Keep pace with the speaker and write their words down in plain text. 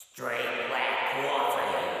Straight black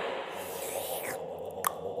coffee.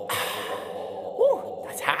 Ooh,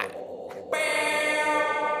 that's hot.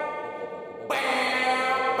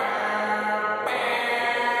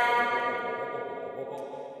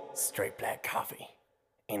 Straight black coffee.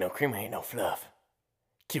 Ain't no creamer, ain't no fluff.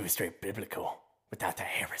 Keep it straight biblical without the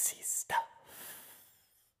heresy stuff.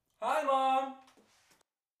 Hi, Mom.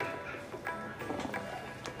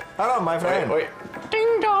 Hello, my friend. Wait.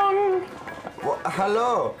 Ding dong.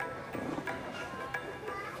 Hello.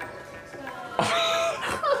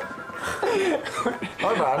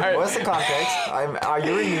 Hold on. Alright. What's the context? Are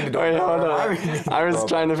you ringing the door? Wait, hold Am I on. ringing the I was doorbell?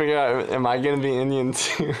 trying to figure out, am I gonna be Indian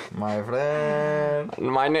too? My friend.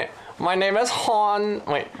 My name is Han.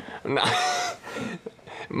 Wait, no.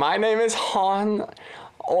 My name is Han.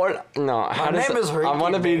 Or no, how does name is I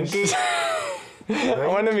want to be. Rinky I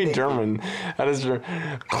want to be German. How does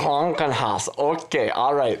Krankenhaus? Okay,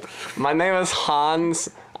 all right. My name is Hans.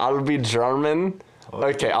 I'll be German.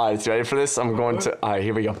 Okay, all right. You ready for this? I'm going to. All right,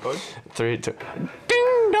 here we go. 3, 2.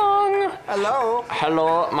 Ding dong. Hello.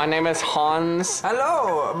 Hello, my name is Hans.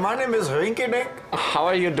 Hello. My name is Rinky Dink. How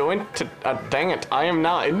are you doing? Dang it, I am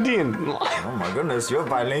now Indian. Oh my goodness, you're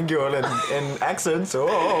bilingual in accents.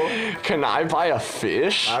 Oh. Can I buy a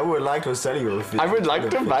fish? I would like to sell you a fish. I would like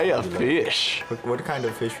What to kind of buy a would you like? fish. What kind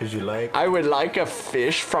of fish would you like? I would like a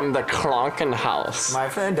fish from the Krankenhaus. My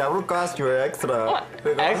friend, that will cost you extra. What?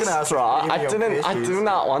 We're gonna ask Extra? you I premium I fishes. do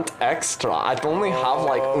not want extra. I only have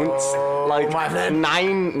like my friend.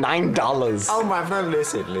 $9. Oh my friend,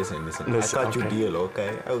 listen. Listen, I got you okay. deal,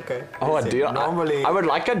 okay? Okay. Oh, a Listen, deal? Normally, I would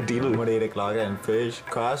like a deal. normally the clock and fish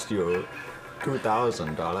cost you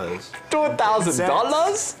 $2,000. $2,000?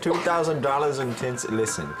 $2,000 and 10 cents.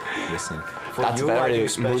 Listen. For That's you, I very do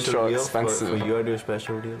special mucho deal. expensive. For you, I do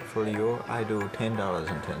special deal. For you, I do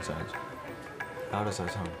 $10.10. How does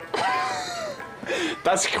that sound?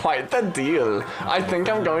 That's quite the deal. I think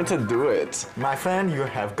I'm going to do it. My friend, you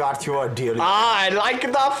have got your deal. I like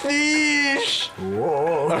the fish.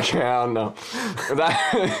 Whoa. Okay, I don't know.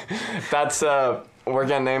 That's we're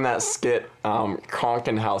gonna name that skit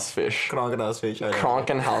Krankenhaus fish. Crocodile fish. I don't know.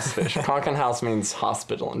 Krankenhaus fish. Krankenhaus means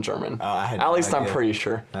hospital in German. Oh, I had At no least I'm idea. pretty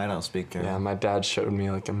sure. I don't speak German. Yeah, my dad showed me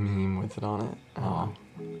like a meme with it on it. Oh.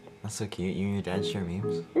 That's so cute. You and your dad share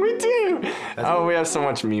memes? We do. We have so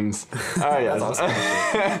much memes. Oh yeah. That's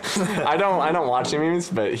awesome. I don't watch memes,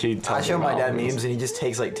 but he tells I show me my about dad memes and he just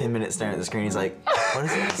takes like 10 minutes staring at the screen. He's like, what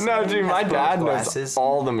is this? No, dude, my dad knows glasses.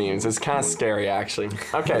 all the memes. It's kind of scary, actually.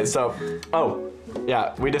 Okay, so,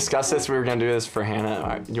 yeah, we discussed this. We were gonna do this for Hannah. All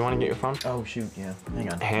right, you want to get your phone? Oh shoot, yeah.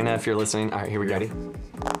 Hang on. Hannah, if you're listening. All right, here we go. Ready?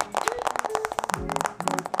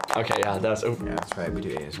 Okay, yeah, that was Yeah, that's right. We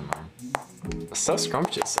do ASMR. so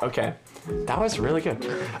scrumptious. Okay, that was really good.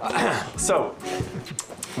 So,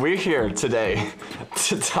 we're here today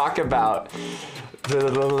to talk about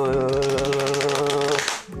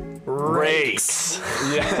rakes.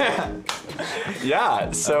 Yeah.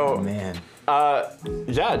 Yeah. So, Oh man.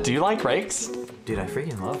 yeah. Do you like rakes? Dude, I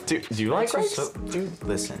freaking love Do you like rakes? Dude,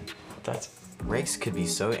 listen. That's. Rakes could be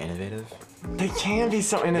so innovative. They can be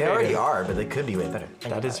so They innovative. already are, but they could be way better.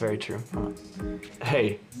 That is very true.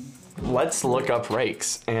 Hey, let's look up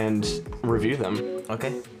rakes and review them.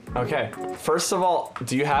 Okay. Okay. First of all,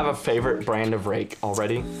 do you have a favorite brand of rake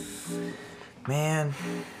already? Man,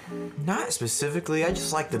 not specifically. I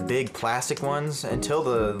just like the big plastic ones until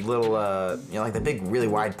the little, like the big, really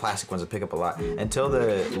wide plastic ones that pick up a lot. Until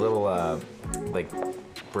the little, like,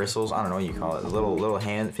 bristles, I don't know what you call it, the little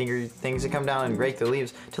hand, finger things that come down and rake the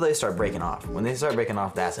leaves, till they start breaking off. When they start breaking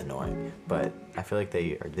off, that's annoying. But I feel like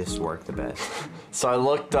this work the best. So I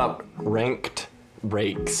looked up ranked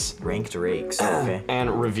rakes. Ranked rakes, okay.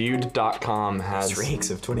 And reviewed.com has Best rakes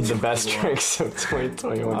of the 2021. best rakes of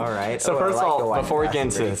 2021. All right. So Oh, I first like of the all, wide before we get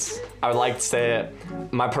into plastic this, I would like to say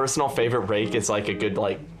that my personal favorite rake is like a good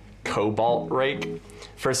like Cobalt rake.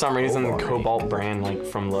 For some reason, the Cobalt rake. Cobalt brand like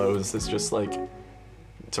from Lowe's is just like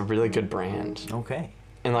it's a really good brand. Okay.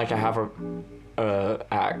 And like I have a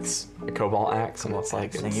axe, a Cobalt axe, and it's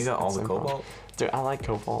like Dang, you got all it's the simple. Cobalt? Dude, I like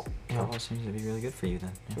Cobalt. Yeah. Cobalt seems to be really good for you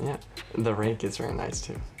then. Yeah. Yeah, the rake is very nice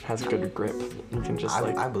too. Has good grip. You can just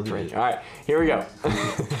I believe rake. it. All right, here we go.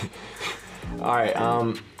 All right,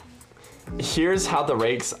 here's how the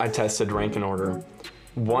rakes I tested rank in order.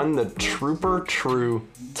 1, the Trooper True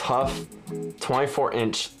Tough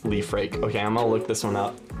 24-inch leaf rake. Okay, I'm gonna look this one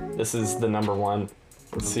up. This is the number 1.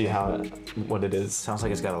 Let's see what it is. Sounds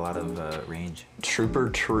like it's got a lot of range. Trooper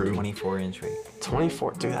True 24-inch rake.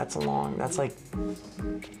 24. Dude, that's long. That's like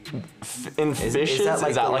in fishes. Is that like,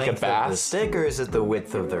 is that the like a length of the bass? stick, or is it the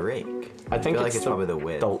width of the rake? I think feel like it's it's probably the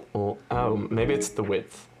width. Oh, maybe it's the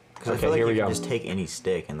width. Because I Okay, feel like here you we can go. just take any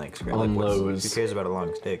stick and like scratch. On Like, those. who cares about a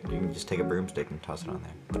long stick? You can just take a broomstick and toss it on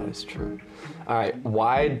there. That is true. All right,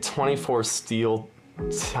 wide 24 steel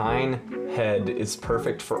tine head is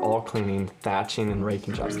perfect for all cleaning, thatching, and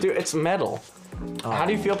raking jobs. Dude, it's metal. How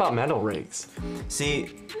do you feel about metal rakes? See,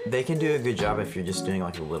 they can do a good job if you're just doing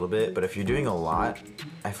like a little bit, but if you're doing a lot,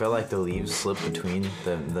 I feel like the leaves slip between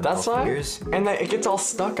the That's metal why. fingers. And it gets all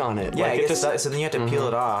stuck on it. Yeah, like, it gets stuck, so then you have to peel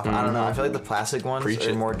it off. I don't know. I feel like the plastic ones Preach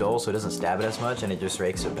are it. more dull, so it doesn't stab it as much, and it just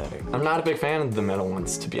rakes it better. I'm not a big fan of the metal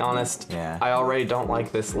ones, to be honest. Yeah. I already don't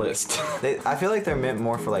like this list. I feel like they're meant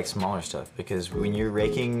more for like smaller stuff because when you're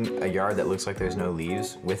raking a yard that looks like there's no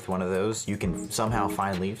leaves with one of those, you can somehow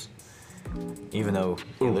find leaves, even though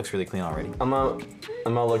it looks really clean already. I'm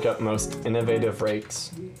gonna look up most innovative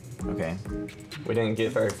rakes. Okay. We didn't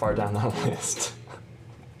get very far down that list.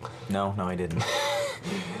 No, I didn't.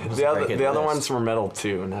 The other breaking list. ones were metal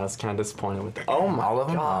too, and I was kind of disappointed with. Oh my All of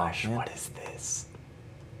them? gosh! Oh, man. What is this?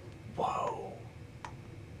 Whoa!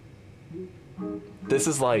 This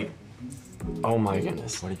is like, oh my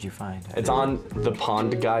goodness! What did you find? It's on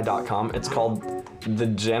thepondguy.com. It's called the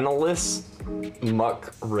Geneless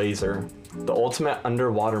Muck Razor, the ultimate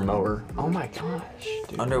underwater mower. Oh my gosh,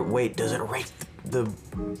 dude! Wait, does it rake the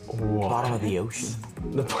bottom of the ocean?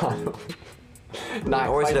 The bottom. Not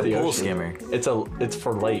Or is quite it a the pool ocean. skimmer? It's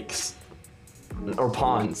for lakes or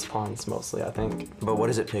ponds mostly, I think. But what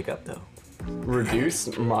does it pick up though?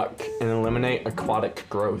 Reduce muck and eliminate aquatic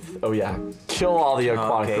growth. Oh yeah, kill all the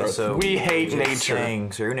aquatic Okay, growth. so We hate just nature.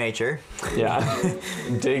 saying, screw nature. Yeah.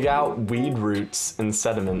 Dig out weed roots and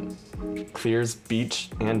sediment. Clears beach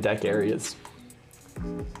and deck areas.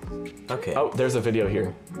 Okay. Oh, there's a video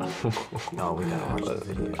here. Oh, we gotta watch the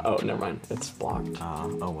video. Oh, never mind. It's blocked.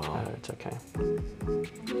 Oh well. It's okay.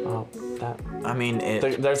 Oh, that. I mean,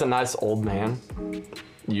 There's a nice old man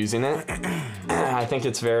using it. I think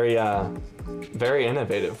it's very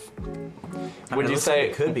innovative. Would you say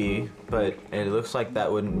it could be, but it looks like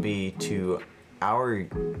that wouldn't be to our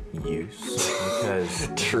use because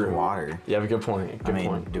True. it's water. You have a good point. Good I mean,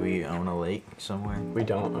 point. do we own a lake somewhere? We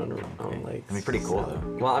don't own lakes. It'd be pretty cool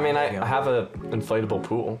though. Well, I mean, I Yeah. have a inflatable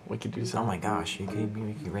pool. We could do Oh something. my gosh, we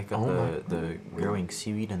could rake up Oh the growing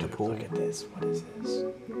seaweed in the pool. Look at this. What is this?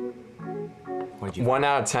 What did you? 1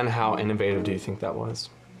 out of 10. How innovative do you think that was?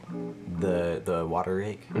 The water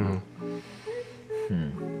rake.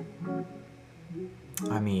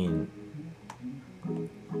 I mean,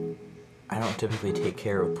 I don't typically take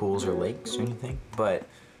care of pools or lakes or anything, but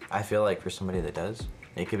I feel like for somebody that does,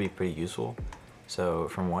 it could be pretty useful. So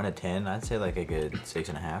from 1 to 10, I'd say like a good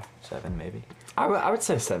 6.5, 7 maybe. I would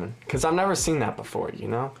say 7, because I've never seen that before. You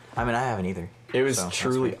know, I mean, I haven't either. it was so that's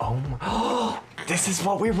truly. fine. Oh my! This is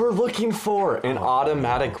what we were looking for. An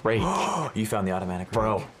automatic rake, You found the automatic rake.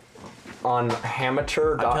 bro. On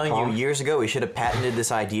Hamateur.com. I'm telling you, years ago we should have patented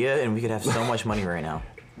this idea, and we could have so much money right now.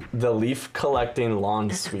 The leaf collecting lawn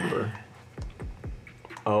sweeper.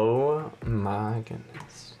 Oh my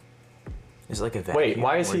goodness. It's like a vacuum. Wait,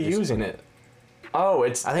 why is or he just- using it? Oh,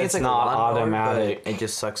 it's I think it's like not a lawnmower, automatic. but it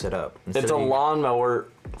just sucks it up. Instead It's a of you- lawnmower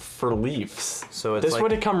for leaves. So it's this like-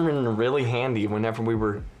 would have come in really handy whenever we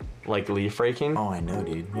were like leaf raking. Oh, I know,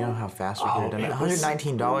 dude. You know how fast we could have done it it? was-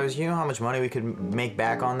 $119. You know how much money we could make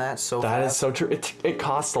back on that so That is fast? so true. It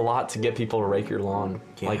costs a lot to get people to rake your lawn.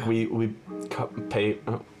 Yeah. Like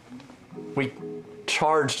we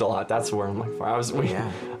charged a lot. That's where I'm like for. I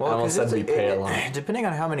Yeah. I almost said we pay a lot. Depending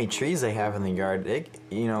on how many trees they have in the yard,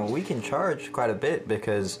 we can charge quite a bit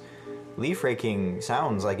because leaf raking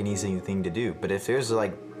sounds like an easy thing to do. But if there's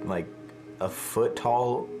like a foot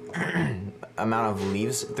tall amount of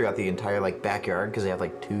leaves throughout the entire like backyard because they have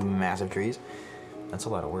like 2 massive trees, that's a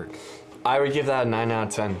lot of work. I would give that a 9 out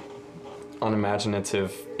of 10 on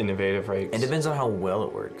imaginative, innovative rakes. It depends on how well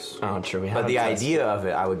it works. Oh, true. We But haven't the tested. idea of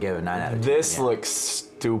it, I would give a 9 out of 10. This yeah. looks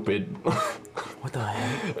stupid. What the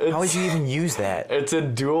heck? How would you even use that? It's a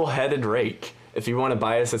dual-headed rake. If you want to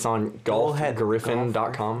buy us, it's on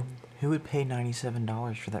golfgriffin.com. Who would pay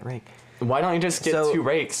 $97 for that rake? Why don't you just get So- 2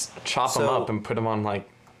 rakes, chop them so- up, and put them on like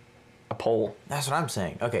a pole? That's what I'm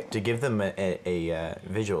saying. Okay, to give them a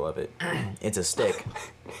visual of it, it's a stick,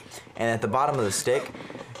 and at the bottom of the stick,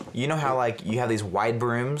 you know how like you have these wide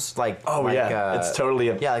brooms, It's totally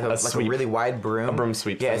a like a sweep. really wide broom. A broom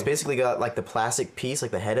sweep Yeah, thing. it's basically got like the plastic piece,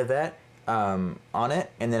 like the head of that, on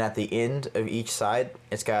it, and then at the end of each side,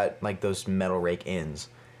 it's got like those metal rake ends.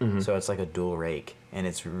 Mm-hmm. So it's like a dual rake, and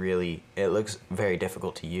it looks very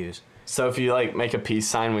difficult to use. So if you like make a peace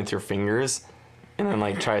sign with your fingers, and then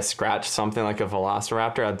like try to scratch something like a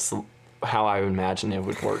velociraptor, that's how I would imagine it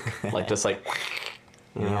would work. Like just like.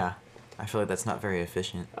 You know? Yeah, I feel like that's not very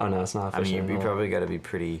efficient. Oh no, it's not I mean, efficient. you at all. probably got to be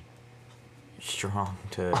pretty strong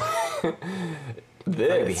to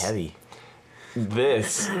This be heavy.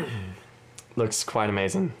 This looks quite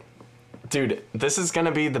amazing. Dude, this is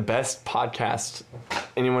gonna be the best podcast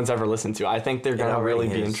anyone's ever listened to. I think they're gonna already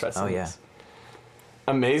really be is. interested Oh, in yeah. this.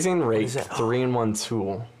 Amazing Rake is that? 3-in-1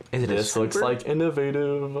 tool. Is it a This looks scooper? like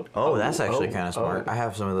innovative. Oh, that's actually kind oh. of smart. I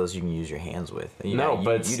have some of those you can use your hands with. No, you,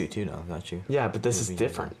 but you do too, no, don't you? Yeah, but this is Maybe you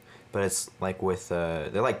different. do. But it's like with they're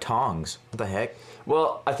like tongs. What the heck?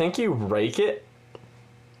 Well, I think you rake it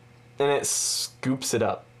and it scoops it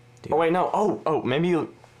up. Dude. Oh wait, no. Oh, maybe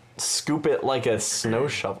you scoop it like a snow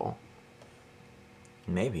shovel.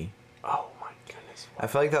 Maybe. Oh my goodness. I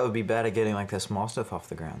feel like that would be bad at getting like the small stuff off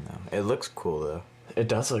the ground though. It looks cool though. It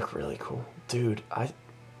does look really cool. Dude,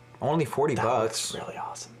 Only 40 that bucks. looks really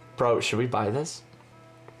awesome. Bro, should we buy this?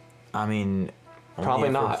 I mean, only Probably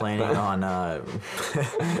if we're not, planning but- on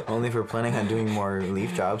only if we're planning on doing more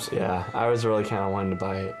leaf jobs. Yeah, I was really kind of wanting to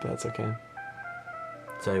buy it, but that's okay.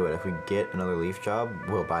 Tell you what, if we get another leaf job,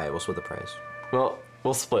 we'll buy it. We'll split the price. Well,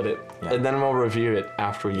 we'll split it, Yeah. and then we'll review it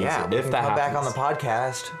after we use Yeah, it. we If can that come happens. back on the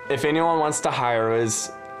podcast. If anyone wants to hire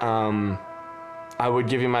us, I would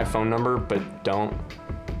give you my phone number, but don't.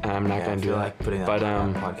 I'm not Yeah, I gonna do feel that. like putting that but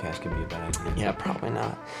on the podcast could be a bad idea. yeah, probably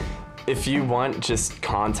not. If you want, just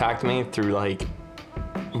contact me through like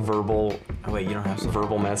verbal Oh wait, you don't have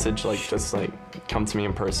some. message, like just like come to me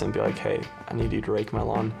in person and be like, hey, I need you to rake my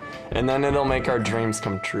lawn, and then it'll make our dreams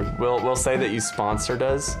come true. We'll say that you sponsored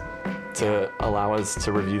us to allow us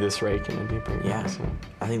to review this rake, and it'd be pretty Yeah. awesome.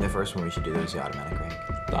 I think the first one we should do is the automatic rake.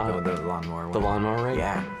 The lawnmower one. The lawnmower rake.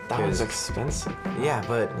 Yeah, that was 'cause- expensive. Yeah,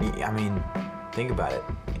 but I mean, think about it.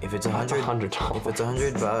 If it's That's $100. if it's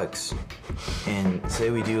 $100, and say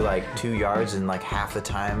we do like 2 yards in like half the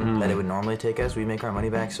time that it would normally take us, we make our money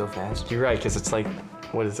back so fast. You're right, because it's like,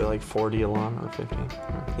 what is it, like 40 a lawn or 50?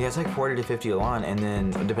 Yeah, it's like 40 to 50 a lawn, and then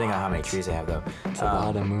depending on how many trees they have though. It's a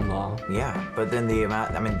lot of moolah. Yeah, but then the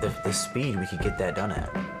amount, I mean, the speed we could get that done at.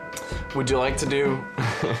 Would you like to do?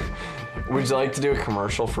 Would you like to do a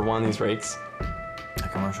commercial for one of these rakes? A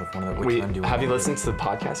commercial for one of the. Which one do we Have you wanna listened to the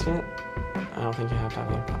podcast yet? I don't think you have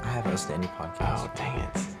you? do? I haven't listened to any podcast. Oh, dang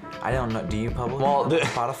it. I don't know. Do you publish Well, on the-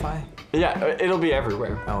 Spotify? Yeah, it'll be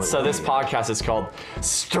everywhere. Oh, So it'll this be podcast is called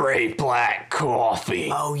Straight Black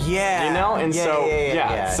Coffee. Oh yeah. You know, and so-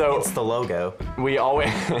 yeah, so- it's the logo. We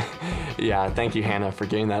always, yeah. Thank you, Hannah, for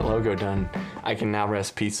getting that logo done. I can now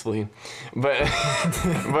rest peacefully. But,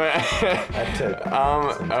 That took some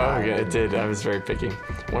oh, time. okay, it did. I was very picky.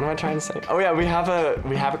 What am I trying to say? Oh yeah, we have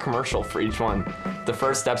a commercial for each one. The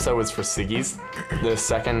first episode was for Siggy's. The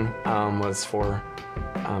second was for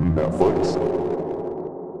Netflix.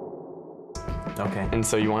 Okay. And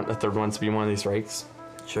so you want the third one to be one of these rakes?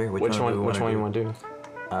 Sure. Which one? do we Which one wanna you want to do? do?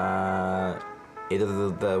 Either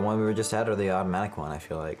the one we were just at or the automatic one. I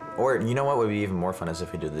feel like. Or you know what would be even more fun is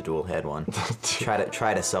if we did the dual head one.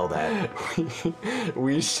 try to sell that.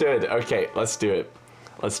 We should. Okay, let's do it.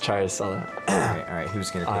 Let's try to sell it. All right.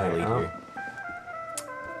 Who's gonna take the lead here?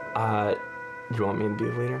 You want me to be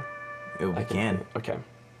the leader? We can. Okay.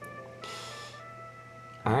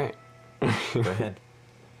 All right. Go ahead.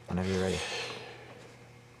 Whenever you're ready.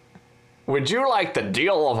 Would you like the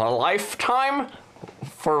deal of a lifetime?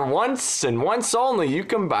 For once and once only, you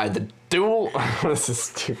can buy the dual. This is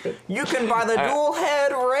stupid. You can buy the dual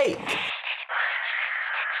head rake.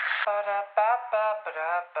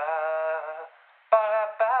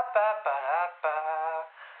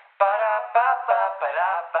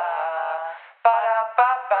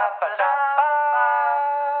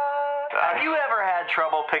 Have you ever had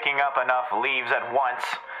trouble picking up enough leaves at once?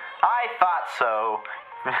 I thought so.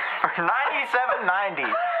 For $97.90,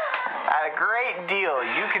 at a great deal,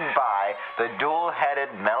 you can buy the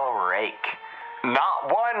dual-headed metal rake.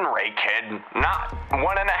 Not one rakehead, not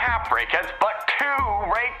 1.5 rakeheads, but 2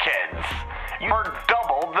 rakeheads. For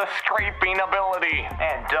double the scraping ability.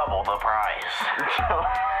 And double the price.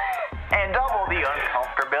 And double the But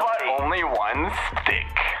uncomfortability. only one stick.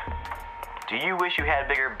 Do you wish you had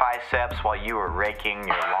bigger biceps while you were raking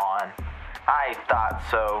your lawn? I thought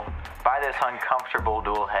so. Buy this uncomfortable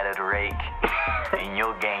dual-headed rake, and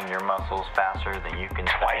you'll gain your muscles faster than you can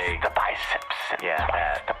Twice say. the biceps and Yeah, twice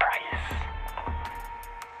that. the price.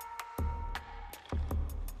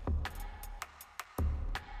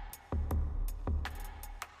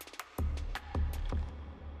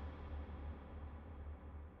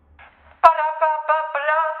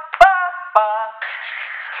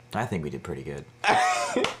 I think we did pretty good.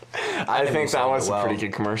 I think that sold was it a well. pretty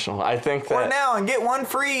good commercial. I think Order that. now and get one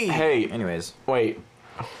free. Hey. Anyways, Wait.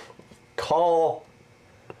 Call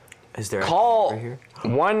Is there Call a here?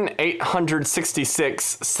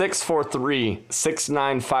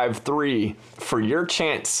 1-866-643-6953 for your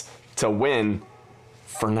chance to win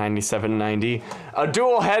for $97.90 a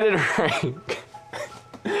dual-headed rank.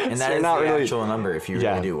 And So that you're is not the really- actual number if you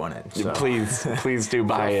really do want it. So Please do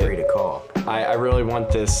buy feel free it. to call. I really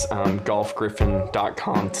want this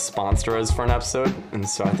golfgriffin.com to sponsor us for an episode, and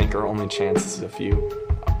so I think our only chance is if you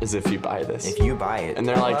buy this. If you buy it, And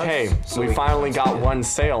they're tell like, us hey, so we can finally got post it. one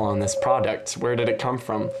sale on this product. Where did it come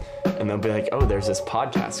from? And they'll be like, oh, there's this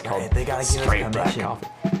podcast called Right, they gotta give us Straight Black commission. Coffee.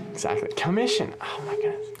 Exactly. Commission. Oh my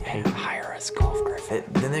goodness. Hey, hire us, Golf Griffin.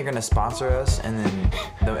 Then they're gonna sponsor us, and then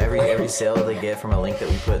every sale they get from a link that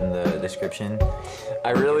we put in the description. I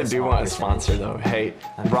really a do small want a percentage. sponsor though. Hey,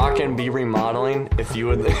 Rock and B Remodeling, if you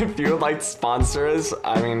would like to sponsor us,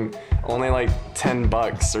 I mean, only like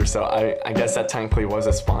 $10 or so. I guess that technically was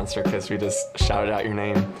a sponsor because we just shouted out your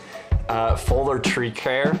name. Fuller Tree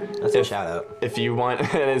Care. That's a shout out. If you want,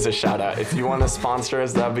 it is a shout out. If you want to sponsor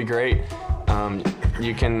us, that'd be great.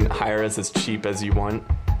 You can hire us as cheap as you want.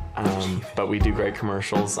 But we do great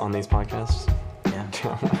commercials on these podcasts. Yeah.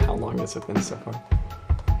 How long has it been so far?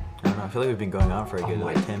 I don't know. I feel like we've been going on for a good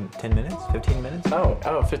like 10 minutes, 15 minutes.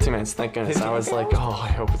 Oh, 15 minutes. Thank goodness. 15 I was like, oh, I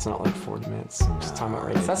hope it's not like 40 minutes. Just talking about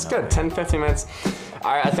rakes. That's no good. way. 10, 15 minutes.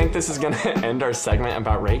 All right, I think this is going to end our segment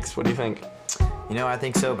about rakes. What do you think? You know, I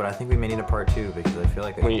think so, but I think we may need a part 2 because I feel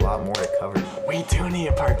like there's We- a lot more to cover. We do need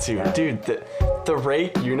a part 2. Dude, the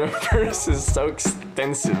rake universe is so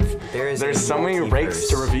extensive. There's so many rakes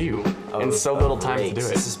to multiverse review and Of- so of little time to do rakes.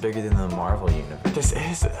 it. This is bigger than the Marvel universe.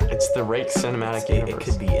 It's the rake cinematic It universe.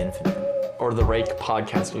 could be infinite. Or the rake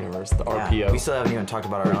podcast universe, the Yeah, RPO. we still haven't even talked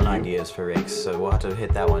about our own ideas for rakes, so we'll have to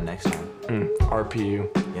hit that one next time. RPU.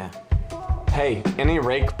 Yeah. Hey, any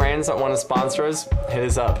rake brands that want to sponsor us, hit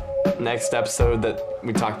us up. Next episode that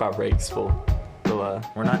we talk about rakes, we'll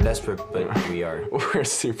We're not desperate, but we are. we're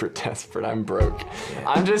super desperate. I'm broke.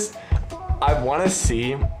 I want to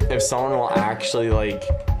see if someone will actually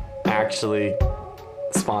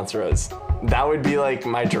sponsor us. That would be like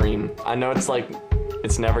my dream. I know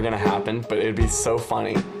it's never gonna happen, but it'd be so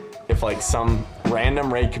funny if like some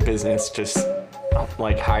random rake business just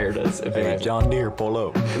like hired us. It'd be amazing. John Deere, pull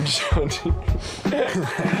up. John Deere.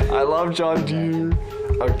 I love John Deere.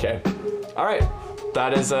 Okay. All right.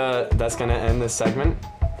 That's gonna end this segment.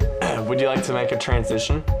 Would you like to make a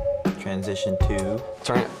transition? Transition to,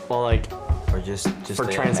 Or just for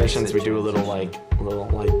the transitions, exit we do a little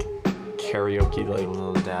karaoke, a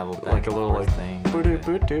little dabble back like a and little forth thing.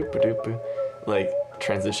 like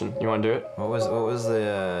transition. You want to do it? What was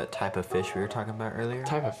the type of fish we were talking about earlier?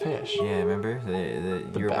 Type of fish. Yeah, remember?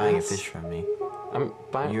 You were buying a bass? fish from me. I'm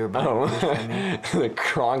buying. You were buying fish from me? The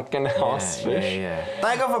Krankenhaus fish. Yeah.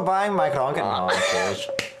 Thank you for buying my Krankenhaus fish.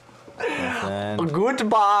 And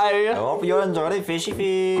Goodbye. I hope you enjoy the fishy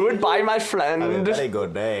fish. Goodbye, my Have a friend. very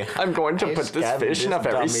good day. I'm going to put this fish in a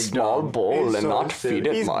very small bowl and not feed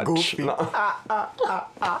it much. No.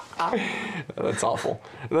 That's awful.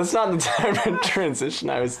 That's not the type of transition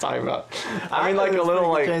I was talking about. I mean, like a little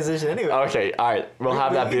like. transition anyway. Okay, all right. We'll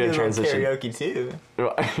have that be the transition. Karaoke too.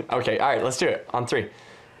 Okay, all right. Let's do it on 3.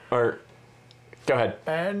 Or go ahead.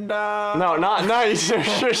 And No, you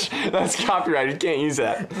shush. That's copyright. You can't use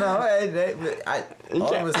that. no, all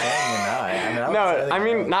I was saying No, I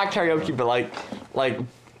mean not karaoke, but like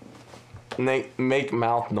make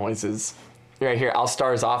mouth noises. Right here, I'll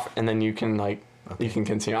start us off, and then you can you can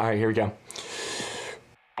continue. All right, here we go.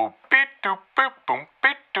 Boop beep doop boop